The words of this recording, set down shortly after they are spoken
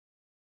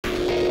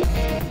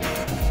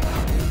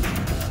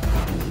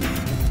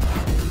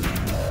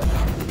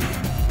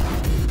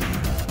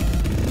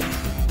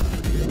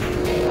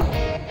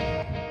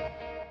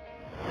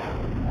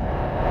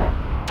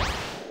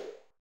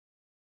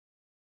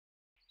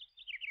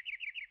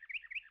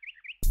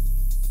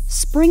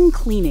Spring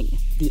cleaning,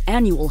 the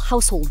annual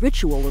household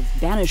ritual of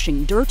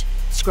banishing dirt,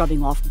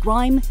 scrubbing off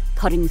grime,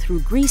 cutting through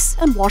grease,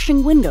 and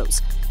washing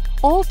windows.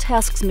 All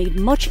tasks made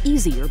much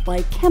easier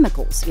by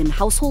chemicals in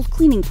household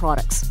cleaning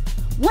products.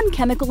 One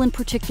chemical in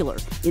particular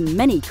in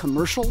many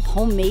commercial,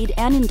 homemade,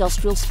 and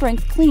industrial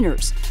strength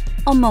cleaners: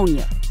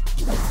 ammonia.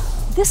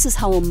 This is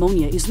how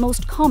ammonia is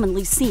most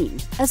commonly seen,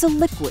 as a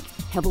liquid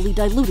heavily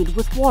diluted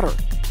with water.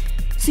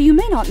 So you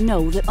may not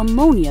know that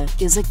ammonia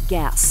is a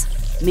gas,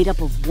 made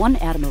up of one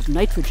atom of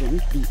nitrogen,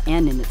 the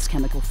N in its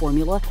chemical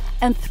formula,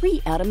 and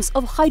 3 atoms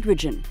of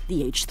hydrogen,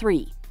 the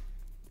H3.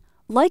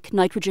 Like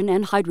nitrogen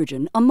and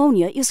hydrogen,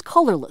 ammonia is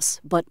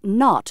colorless, but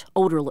not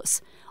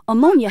odorless.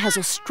 Ammonia has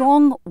a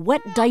strong,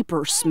 wet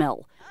diaper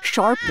smell,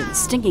 sharp and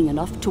stinging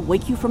enough to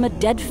wake you from a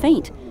dead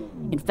faint.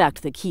 In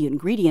fact, the key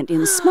ingredient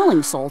in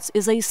smelling salts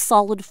is a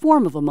solid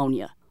form of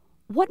ammonia.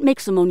 What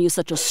makes ammonia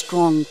such a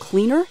strong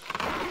cleaner?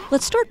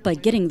 Let's start by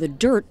getting the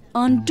dirt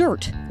on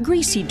dirt,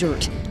 greasy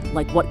dirt,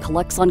 like what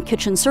collects on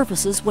kitchen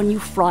surfaces when you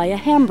fry a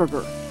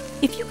hamburger.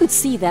 If you could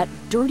see that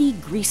dirty,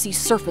 greasy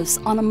surface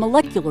on a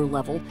molecular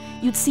level,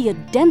 you'd see a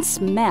dense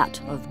mat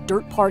of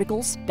dirt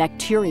particles,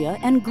 bacteria,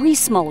 and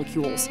grease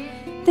molecules.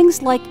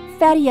 Things like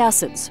fatty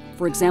acids,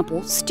 for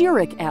example,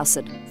 stearic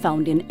acid,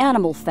 found in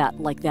animal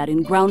fat like that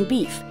in ground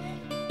beef.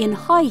 In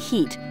high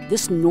heat,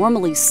 this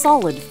normally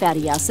solid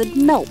fatty acid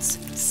melts,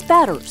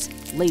 spatters.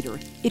 Later,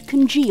 it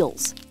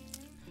congeals.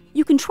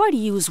 You can try to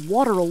use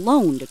water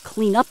alone to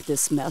clean up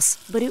this mess,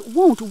 but it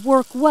won't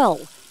work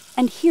well.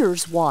 And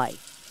here's why.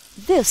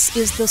 This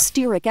is the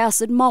stearic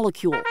acid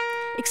molecule.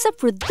 Except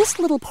for this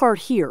little part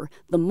here,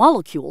 the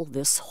molecule,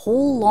 this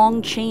whole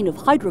long chain of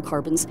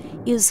hydrocarbons,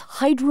 is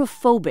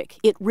hydrophobic.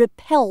 It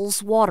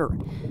repels water.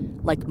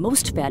 Like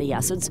most fatty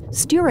acids,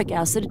 stearic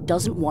acid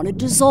doesn't want to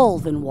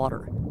dissolve in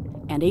water.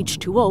 And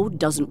H2O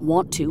doesn't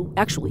want to,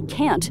 actually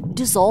can't,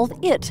 dissolve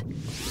it.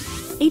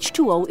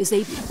 H2O is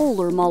a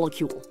polar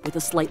molecule with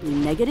a slightly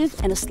negative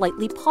and a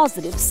slightly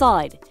positive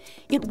side.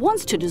 It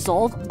wants to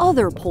dissolve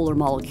other polar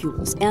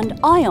molecules and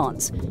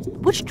ions,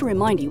 which, to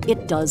remind you,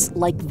 it does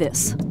like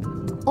this.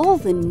 All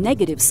the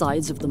negative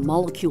sides of the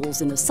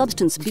molecules in a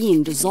substance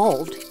being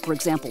dissolved, for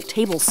example,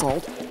 table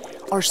salt,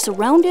 are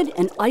surrounded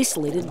and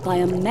isolated by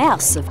a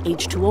mass of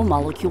H2O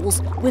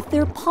molecules with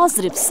their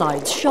positive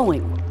sides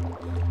showing.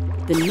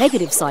 The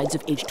negative sides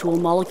of H2O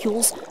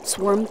molecules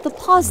swarm the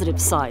positive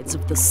sides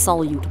of the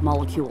solute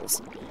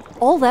molecules.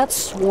 All that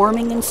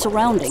swarming and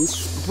surrounding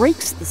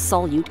breaks the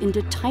solute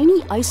into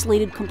tiny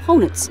isolated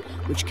components,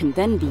 which can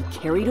then be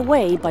carried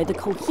away by the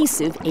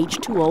cohesive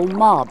H2O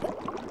mob.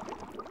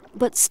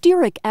 But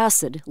stearic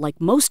acid,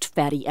 like most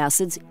fatty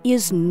acids,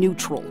 is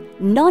neutral.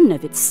 None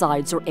of its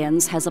sides or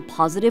ends has a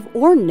positive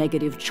or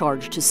negative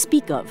charge to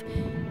speak of.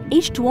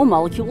 H2O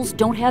molecules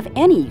don't have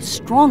any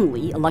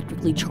strongly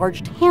electrically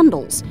charged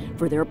handles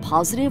for their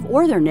positive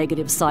or their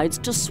negative sides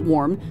to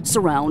swarm,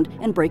 surround,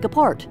 and break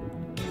apart.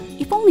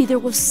 If only there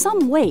was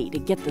some way to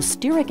get the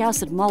stearic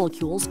acid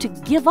molecules to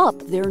give up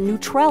their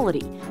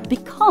neutrality,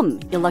 become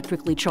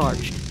electrically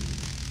charged.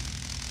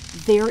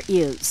 There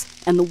is,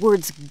 and the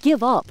words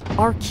 "give up"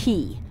 are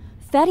key.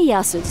 Fatty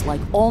acids,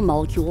 like all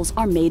molecules,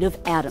 are made of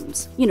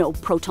atoms. You know,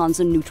 protons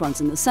and neutrons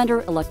in the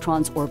center,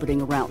 electrons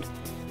orbiting around.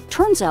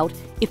 Turns out,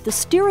 if the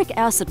stearic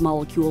acid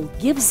molecule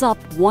gives up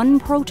one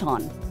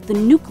proton, the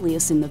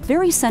nucleus in the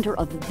very center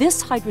of this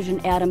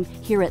hydrogen atom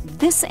here at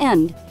this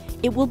end,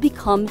 it will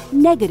become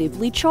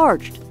negatively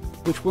charged,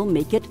 which will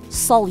make it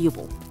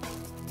soluble.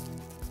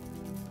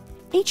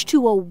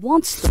 H2O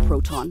wants the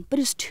proton, but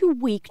is too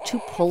weak to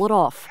pull it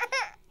off.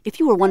 If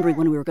you were wondering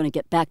when we were going to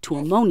get back to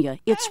ammonia,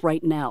 it's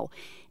right now.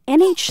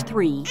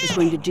 NH3 is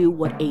going to do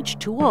what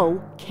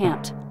H2O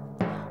can't.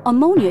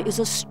 Ammonia is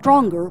a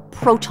stronger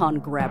proton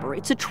grabber.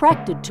 It's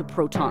attracted to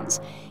protons.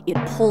 It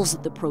pulls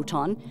at the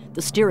proton.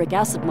 The stearic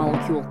acid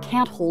molecule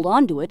can't hold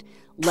on to it,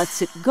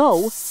 lets it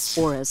go,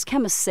 or as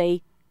chemists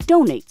say,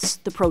 donates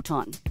the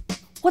proton.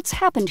 What's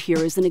happened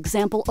here is an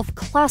example of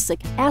classic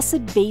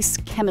acid-base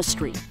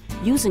chemistry,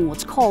 using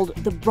what's called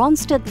the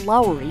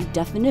Brønsted-Lowry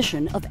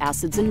definition of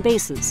acids and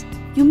bases.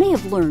 You may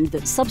have learned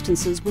that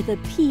substances with a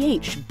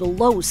pH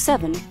below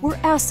 7 were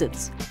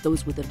acids.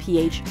 Those with a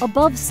pH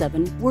above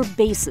 7 were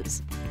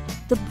bases.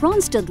 The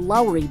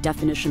Brønsted-Lowry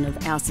definition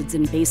of acids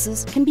and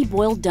bases can be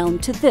boiled down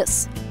to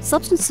this: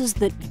 substances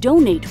that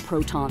donate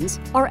protons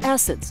are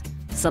acids.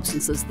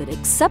 Substances that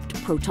accept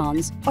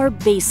protons are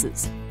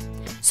bases.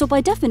 So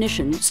by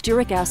definition,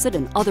 stearic acid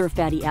and other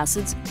fatty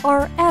acids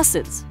are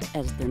acids,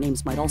 as their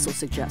names might also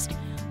suggest,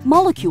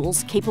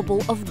 molecules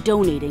capable of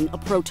donating a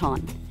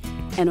proton.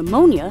 And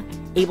ammonia,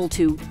 able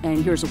to,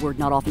 and here's a word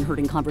not often heard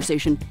in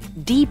conversation,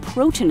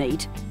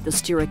 deprotonate the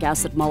stearic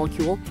acid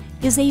molecule,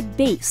 is a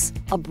base,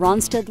 a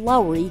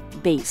Brønsted-Lowry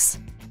base.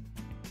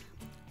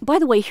 By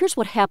the way, here's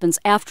what happens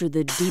after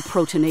the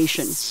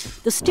deprotonation.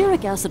 The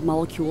stearic acid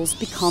molecules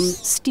become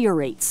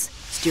stearates,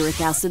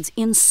 stearic acids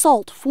in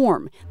salt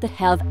form that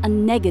have a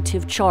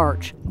negative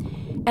charge.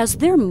 As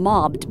they're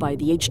mobbed by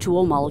the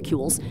H2O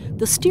molecules,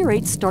 the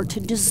stearates start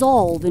to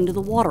dissolve into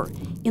the water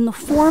in the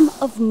form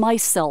of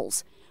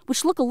micelles,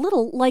 which look a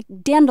little like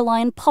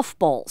dandelion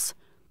puffballs.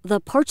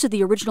 The parts of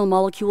the original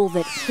molecule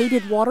that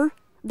hated water,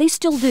 they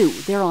still do.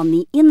 They're on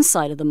the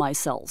inside of the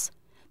micelles.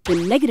 The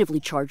negatively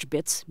charged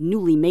bits,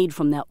 newly made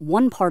from that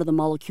one part of the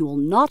molecule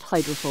not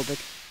hydrophobic,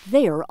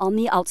 they're on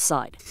the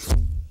outside.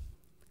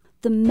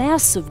 The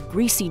mass of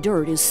greasy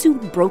dirt is soon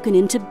broken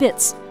into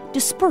bits,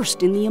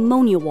 dispersed in the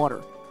ammonia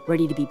water,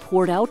 ready to be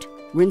poured out,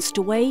 rinsed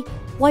away,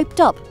 wiped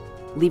up,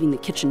 leaving the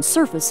kitchen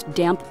surface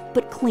damp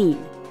but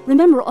clean.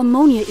 Remember,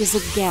 ammonia is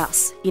a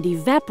gas. It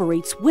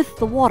evaporates with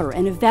the water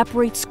and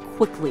evaporates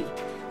quickly,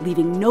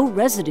 leaving no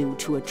residue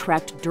to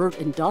attract dirt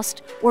and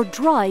dust or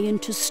dry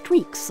into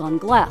streaks on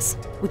glass,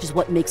 which is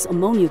what makes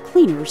ammonia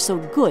cleaner so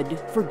good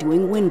for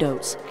doing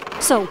windows.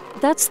 So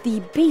that's the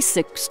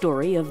basic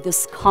story of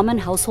this common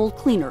household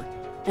cleaner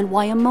and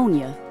why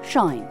ammonia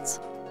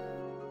shines.